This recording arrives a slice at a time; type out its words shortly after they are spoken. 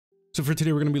So for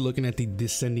today, we're going to be looking at the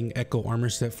Descending Echo armor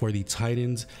set for the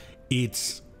Titans.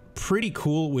 It's pretty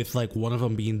cool, with like one of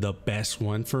them being the best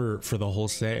one for the whole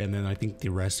set, and then I think the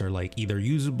rest are like either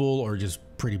usable or just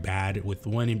pretty bad, with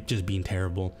one just being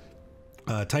terrible.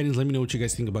 Titans, let me know what you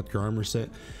guys think about your armor set.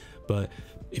 But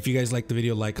if you guys like the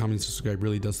video, like, comment, subscribe,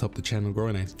 really does help the channel grow,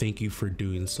 and I thank you for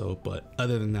doing so. But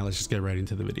other than that, let's just get right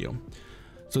into the video.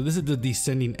 So this is the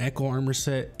Descending Echo armor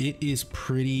set. It is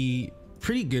pretty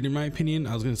good in my opinion.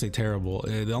 I was gonna say terrible.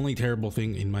 The only terrible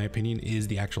thing in my opinion is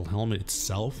the actual helmet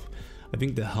itself. I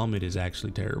think the helmet is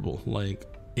actually terrible. Like,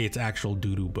 it's actual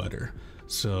doo-doo butter.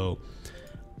 So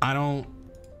I don't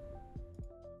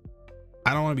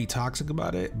want to be toxic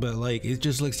about it, but like, it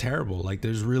just looks terrible. Like,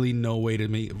 there's really no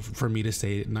way for me to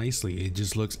say it nicely. It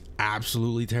just looks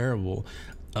absolutely terrible.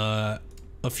 A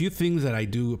few things that I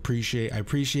do appreciate. I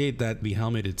appreciate that the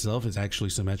helmet itself is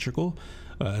actually symmetrical,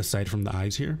 aside from the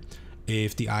eyes here.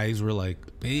 If the eyes were like,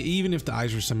 even if the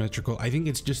eyes were symmetrical, I think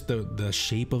it's just the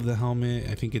shape of the helmet.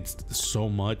 I think it's so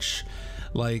much,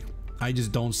 like, I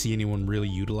just don't see anyone really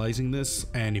utilizing this.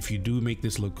 And if you do make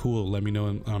this look cool, let me know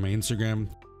on my Instagram.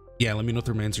 Yeah, let me know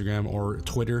through my Instagram or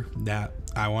Twitter that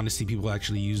I want to see people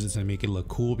actually use this and make it look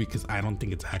cool, because I don't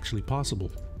think it's actually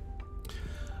possible.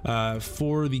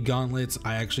 For the gauntlets,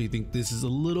 I actually think this is a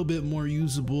little bit more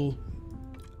usable,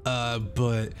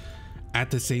 but at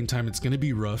the same time, it's gonna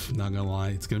be rough. Not gonna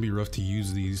lie, it's gonna be rough to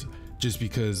use these just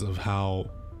because of how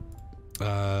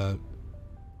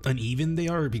uneven they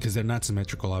are, because they're not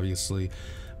symmetrical, obviously.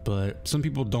 But some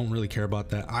people don't really care about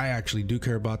that. I actually do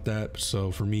care about that,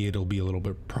 so for me it'll be a little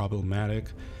bit problematic.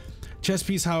 Chest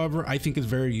piece, however, I think is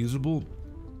very usable,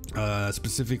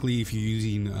 specifically if you're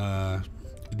using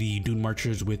the Dune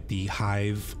Marchers with the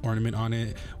hive ornament on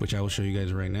it, which I will show you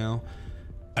guys right now.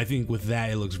 I think with that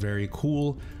it looks very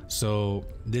cool. So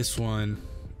this one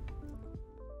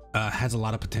has a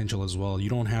lot of potential as well. You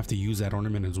don't have to use that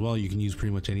ornament as well. You can use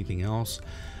pretty much anything else.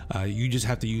 You just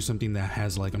have to use something that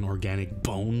has like an organic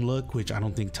bone look, which I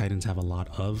don't think Titans have a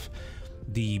lot of.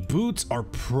 The boots are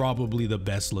probably the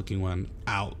best looking one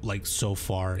out, like, so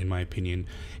far, in my opinion.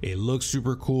 It looks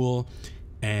super cool,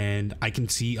 and I can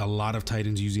see a lot of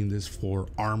Titans using this for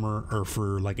armor or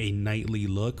for like a knightly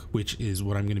look, which is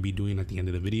what I'm going to be doing at the end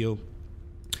of the video.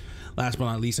 Last but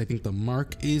not least, I think the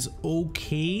mark is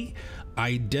okay.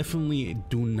 I definitely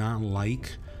do not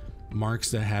like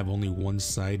marks that have only one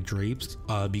side draped,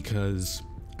 because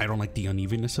I don't like the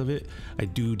unevenness of it. I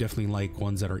do definitely like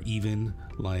ones that are even.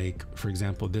 Like, for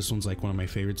example, this one's like one of my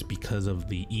favorites because of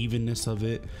the evenness of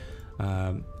it.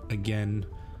 Again,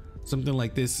 something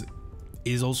like this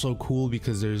is also cool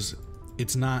because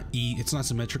it's not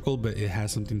symmetrical, but it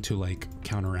has something to like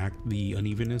counteract the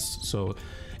unevenness. So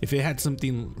if it had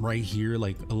something right here,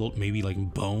 like a little, maybe like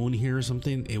bone here or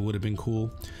something, it would have been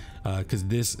cool, because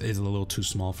this is a little too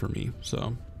small for me.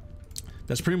 So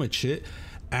that's pretty much it.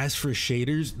 As for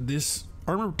shaders, this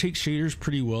armor takes shaders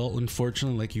pretty well.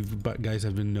 Unfortunately, like you guys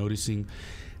have been noticing,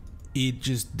 it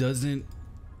just doesn't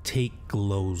take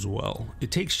glows well. It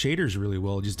takes shaders really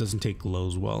well, it just doesn't take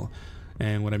glows well.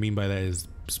 And what I mean by that is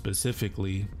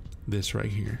specifically this right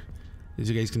here. As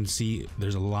you guys can see,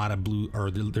 there's a lot of blue, or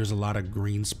there's a lot of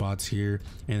green spots here,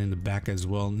 and in the back as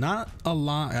well. Not a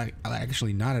lot,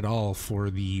 actually not at all, for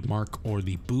the mark or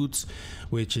the boots,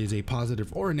 which is a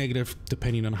positive or a negative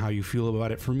depending on how you feel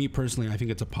about it. For me personally, I think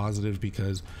it's a positive,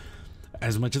 because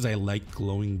as much as I like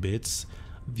glowing bits,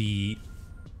 the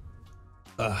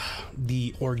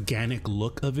organic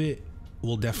look of it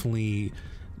will definitely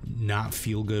not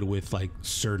feel good with like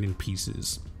certain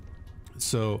pieces.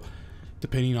 So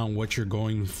depending on what you're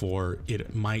going for,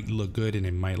 it might look good and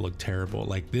it might look terrible.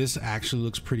 Like, this actually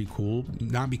looks pretty cool,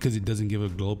 not because it doesn't give a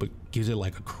glow, but gives it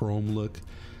like a chrome look.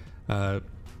 I'll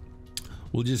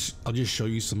just show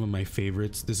you some of my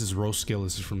favorites. This is Rose Scale.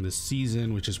 This is from this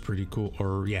season, which is pretty cool.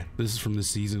 Or yeah, this is from this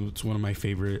season. It's one of my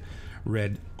favorite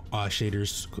red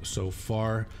shaders so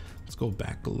far. Let's go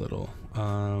back a little.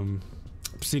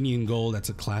 Obsidian Gold, that's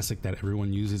a classic that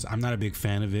everyone uses. I'm not a big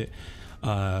fan of it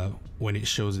when it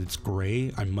shows it's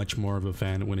gray. I'm much more of a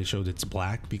fan when it shows it's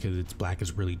black, because it's black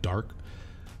is really dark.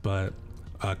 But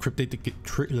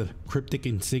Cryptic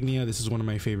Insignia, this is one of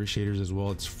my favorite shaders as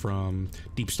well. It's from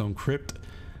Deepstone Crypt,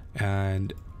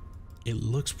 and it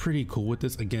looks pretty cool with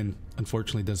this. Again,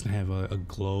 unfortunately, it doesn't have a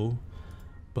glow,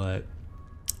 but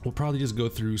we'll probably just go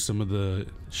through some of the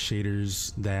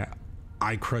shaders that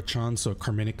I crutch on. So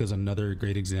Carminica is another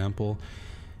great example,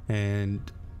 and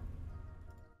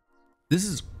this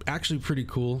is actually pretty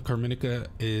cool. Carminica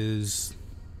is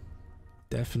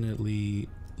definitely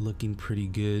looking pretty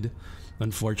good.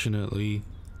 Unfortunately,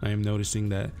 I am noticing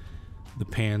that the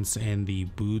pants and the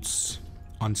boots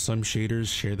on some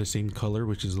shaders share the same color,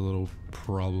 which is a little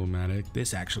problematic.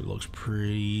 This actually looks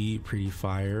pretty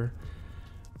fire.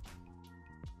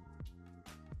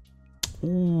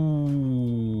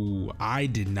 Ooh, I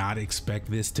did not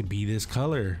expect this to be this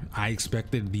color. I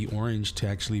expected the orange to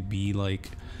actually be like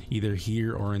either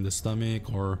here or in the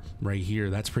stomach or right here.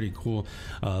 That's pretty cool.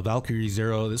 Valkyrie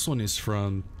Zero, this one is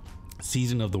from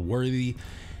Season of the Worthy,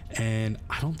 and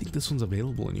I don't think this one's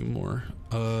available anymore.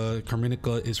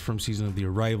 Carminica is from Season of the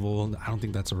Arrival. I don't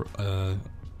think that's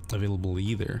available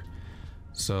either.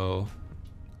 So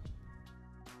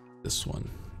this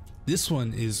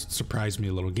one is surprised me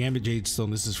a little. Gambit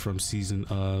Jadestone, this is from Season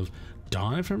of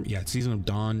Dawn. Season of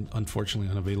Dawn, unfortunately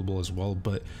unavailable as well,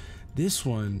 but this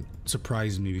one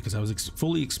surprised me because I was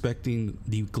fully expecting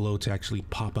the glow to actually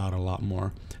pop out a lot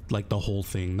more, like the whole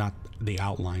thing, not the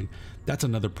outline. That's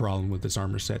another problem with this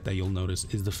armor set that you'll notice,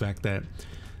 is the fact that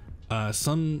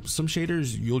some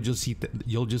shaders you'll just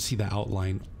see the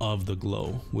outline of the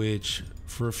glow, which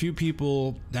for a few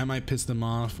people that might piss them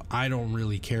off. I don't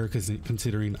really care, because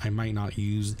considering I might not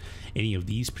use any of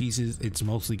these pieces, it's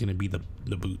mostly going to be the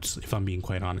boots, if I'm being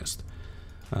quite honest.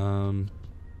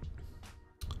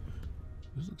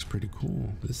 This looks pretty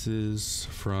cool. This is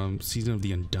from Season of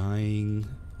the Undying,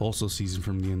 also Season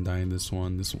from the Undying. This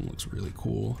one looks really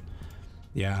cool.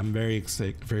 Yeah, I'm very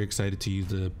excited to use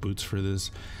the boots for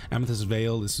this. Amethyst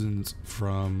Veil, this is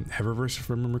from Eververse,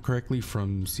 if I remember correctly,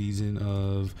 from Season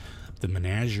of the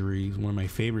Menagerie, one of my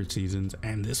favorite seasons,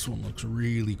 and this one looks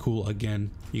really cool. Again,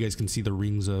 you guys can see the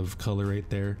rings of color right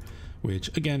there, which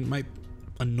again might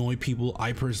annoy people.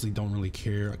 I personally don't really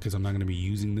care because I'm not going to be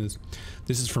using this.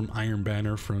 This is from Iron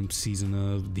Banner from Season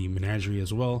of the Menagerie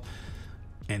as well,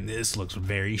 and this looks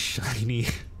very shiny.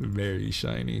 Very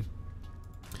shiny.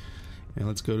 And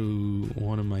let's go to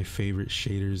one of my favorite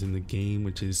shaders in the game,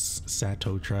 which is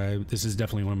Sato Tribe. This is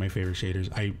definitely one of my favorite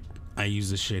shaders. I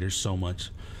use this shader so much,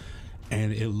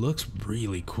 and it looks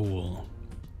really cool.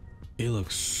 It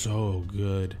looks so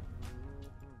good.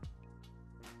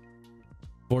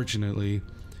 Fortunately,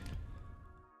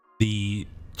 the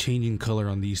changing color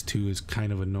on these two is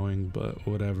kind of annoying, but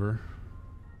whatever.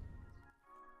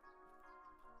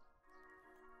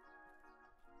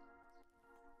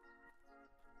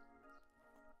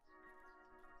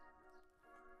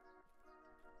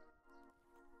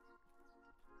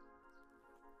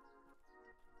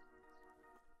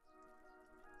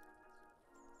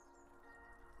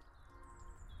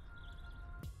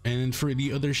 And for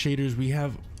the other shaders, we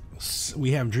have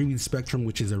Dreaming Spectrum,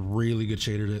 which is a really good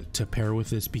shader to pair with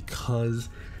this, because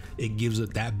it gives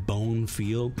it that bone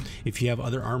feel. If you have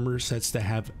other armor sets that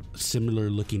have similar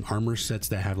looking armor sets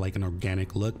that have like an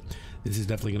organic look, this is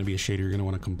definitely going to be a shader you're going to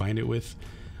want to combine it with.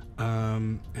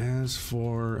 As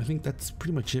for, I think that's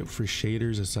pretty much it for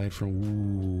shaders, aside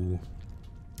from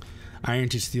Iron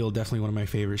to Steel, definitely one of my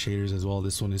favorite shaders as well.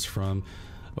 This one is from,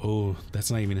 oh,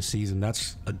 that's not even a season,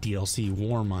 that's a DLC,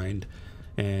 Warmind,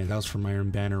 and that was from Iron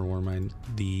Banner Warmind.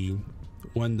 The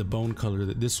bone color,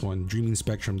 this one, Dreaming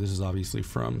Spectrum, this is obviously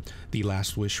from the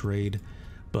Last Wish raid,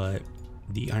 but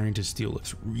the Iron to Steel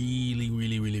looks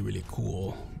really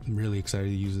cool. I'm really excited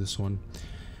to use this one.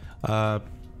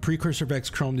 Precursor Vex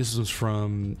Chrome, this was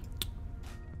from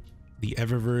the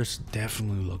Eververse,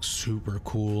 definitely looks super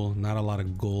cool. Not a lot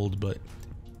of gold, but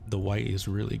the white is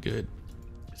really good.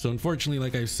 So unfortunately,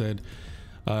 like I said,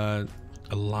 there's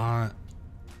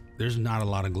not a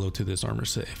lot of glow to this armor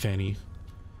set, if any.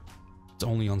 It's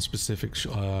only on specific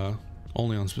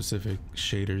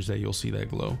shaders that you'll see that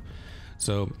glow.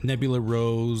 So Nebula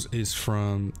Rose is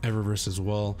from Eververse as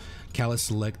well. Callus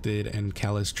Selected and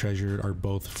Callus Treasured are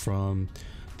both from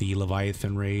the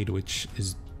Leviathan raid, which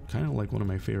is kind of like one of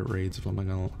my favorite raids, if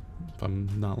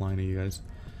I'm not lying to you guys.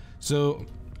 So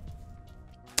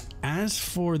as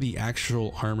for the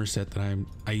actual armor set that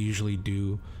I usually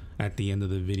do at the end of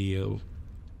the video,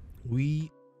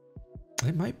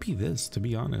 it might be this, to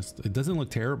be honest. It doesn't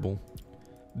look terrible.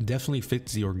 Definitely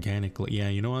fits the organic look. Yeah,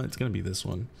 you know what? It's gonna be this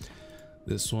one.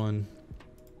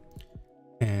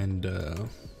 And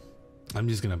I'm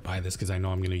just gonna buy this because I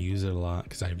know I'm gonna use it a lot,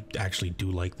 because I actually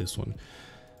do like this one.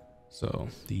 So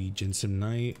the Jinsim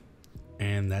Knight,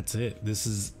 and that's it. This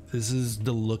is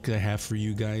the look I have for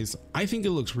you guys. I think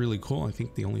it looks really cool. I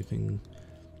think the only thing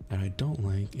that I don't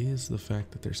like is the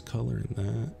fact that there's color in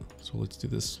that. So let's do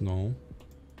this. No,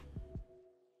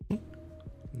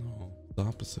 the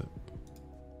opposite.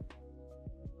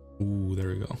 Ooh, there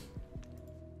we go.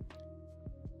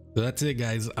 So that's it,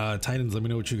 guys. Titans, let me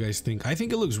know what you guys think. I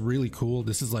think it looks really cool.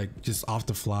 This is like just off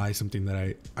the fly, something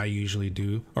that I usually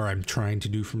do, or I'm trying to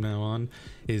do from now on,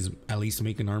 is at least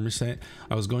make an armor set.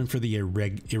 I was going for the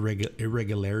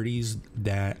irregularities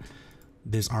that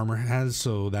this armor has,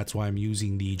 so that's why I'm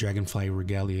using the Dragonfly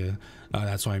Regalia.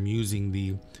 That's why I'm using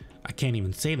the, I can't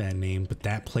even say that name, but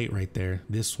that plate right there,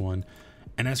 this one.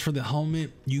 And as for the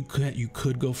helmet, you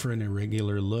could go for an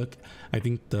irregular look. I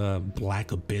think the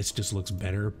Black Abyss just looks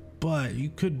better, but you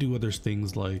could do other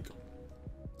things like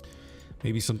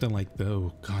maybe something like the,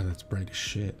 oh god, that's bright as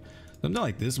shit. Something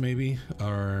like this maybe,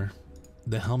 or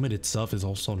the helmet itself is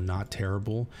also not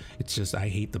terrible. It's just I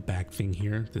hate the back thing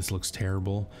here. This looks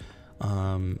terrible.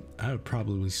 I would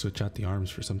probably switch out the arms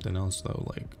for something else though.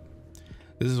 Like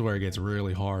this is where it gets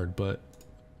really hard, but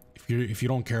if you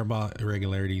don't care about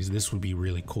irregularities, this would be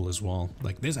really cool as well.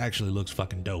 Like this actually looks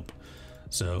fucking dope.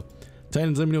 So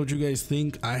Titans, let me know what you guys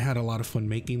think. I had a lot of fun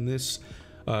making this.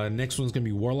 Next one's gonna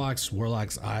be Warlocks.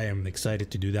 I am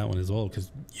excited to do that one as well because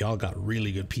y'all got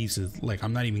really good pieces. Like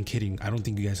I'm not even kidding, I don't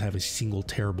think you guys have a single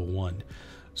terrible one.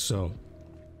 So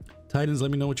Titans,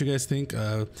 let me know what you guys think.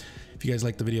 If you guys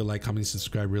like the video, like, comment,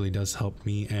 subscribe, really does help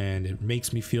me and it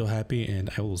makes me feel happy, and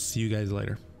I will see you guys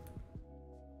later.